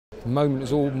The moment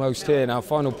is almost here now.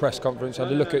 Final press conference. Had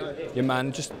a look at your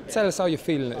man. Just tell us how you're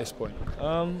feeling at this point.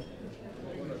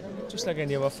 Just like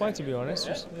any other fight, to be honest.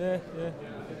 Just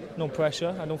no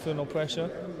pressure. I don't feel no pressure.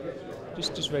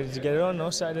 Just ready to get it on. No,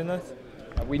 Saturday night.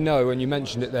 We know, and you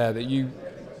mentioned it there, that you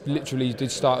literally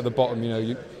did start at the bottom. You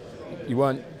know, you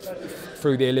weren't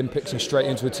through the Olympics and straight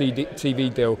into a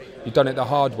TV deal. You've done it the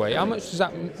hard way. How much does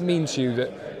that mean to you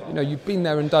that you've been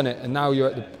there and done it, and now you're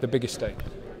at the biggest stage?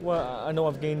 Well, I know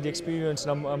I've gained the experience,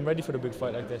 and I'm ready for the big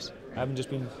fight like this. I haven't just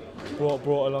been brought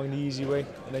along the easy way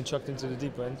and then chucked into the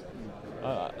deep end.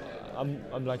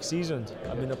 I'm like seasoned.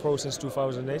 I've been a pro since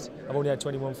 2008. I've only had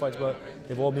 21 fights, but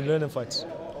they've all been learning fights.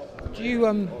 Do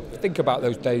you think about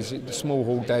those days, the small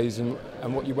hall days, and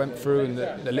what you went through, and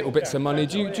the little bits of money?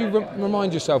 Do you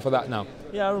remind yourself of that now?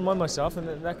 Yeah, I remind myself, and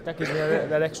that gives me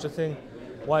that extra thing.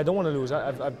 Why I don't want to lose.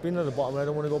 I've been at the bottom, and I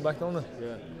don't want to go back down there.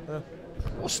 Yeah.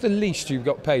 What's the least you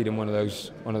got paid in one of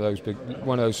those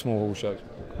small hall shows?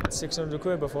 600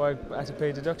 quid before I had to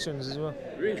pay deductions as well.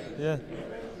 Really? Yeah.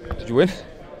 Did you win?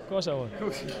 Of course I won.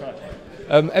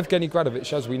 Evgeny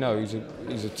Gradovic, as we know,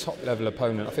 he's a top-level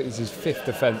opponent. I think this is his 5th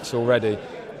defence already.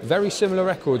 Very similar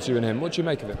records, you and him. What do you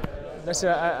make of it? That's it.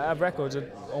 I have records are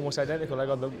almost identical. I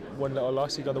got the one little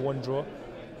loss, he got the one draw,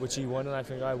 which he won, and I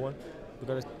think I won. We've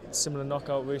got a similar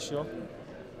knockout ratio.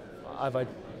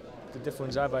 The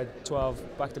difference, I've had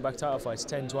 12 back-to-back title fights,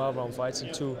 10 12-round fights,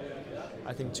 and two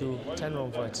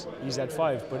 10-round fights. He's had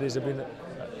 5, but there's been,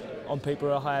 on paper,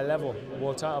 a higher level,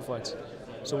 world title fights.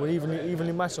 So we're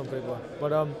evenly matched on paper.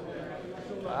 But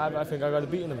I think I got to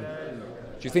beat him. Do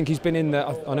you think he's been in there?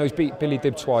 I know he's beat Billy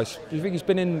Dib twice. Do you think he's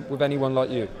been in with anyone like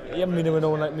you? He hasn't been in with no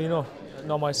one like me, no.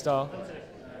 Not my style.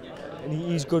 And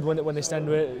he's good when they stand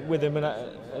with him,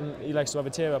 and he likes to have a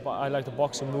tear up. I like to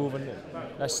box and move, and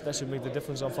that should make the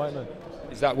difference on fight night.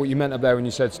 Is that what you meant up there when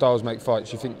you said styles make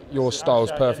fights? You think your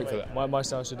style's perfect for that? My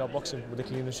style should out boxing with the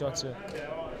cleaner shots. Yeah.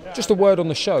 Just a word on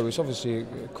the show. It's obviously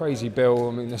a crazy bill.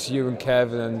 I mean, there's you and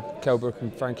Kev and Kelbrook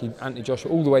and Frankie, Anthony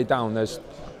Joshua, all the way down. There's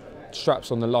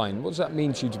straps on the line. What does that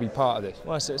mean to you to be part of this?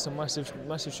 Well, it's a massive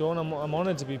show, and I'm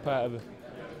honoured to be part of it.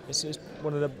 It's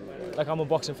one of the, like, I'm a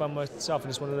boxing fan myself, and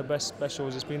it's one of the best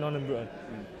shows it's been on in Britain.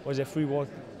 Was there 3 world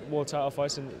title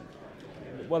fights, and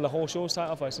well, the whole show's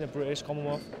title fights, isn't it? British,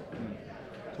 Commonwealth.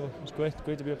 So it's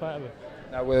great to be a part of it.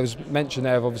 Now, there was mention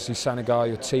there of obviously Sanagar,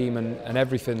 your team, and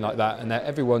everything like that, and that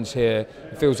everyone's here.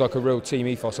 It feels like a real team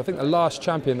ethos. I think the last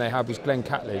champion they had was Glenn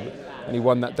Catley, and he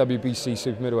won that WBC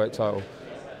super middleweight title.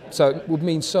 So it would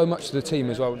mean so much to the team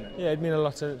as well. Yeah, it'd mean a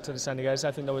lot to the Sanagars.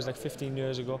 I think that was like 15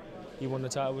 years ago. He won the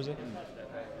title, was it?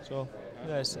 So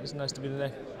yeah, it's nice to be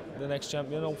the next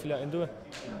champion. Hopefully I can do it.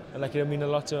 And like, it'll mean a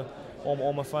lot to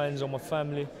all my friends, all my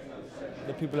family,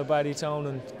 the people of Barrytown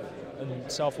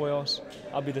and South Wales.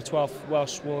 I'll be the 12th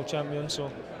Welsh world champion,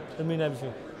 so it'll mean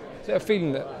everything. Is there a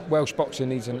feeling that Welsh boxing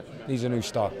needs a new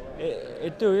star?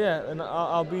 It do, yeah. And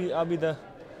I'll be the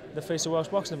face of Welsh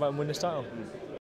boxing if I can win this title.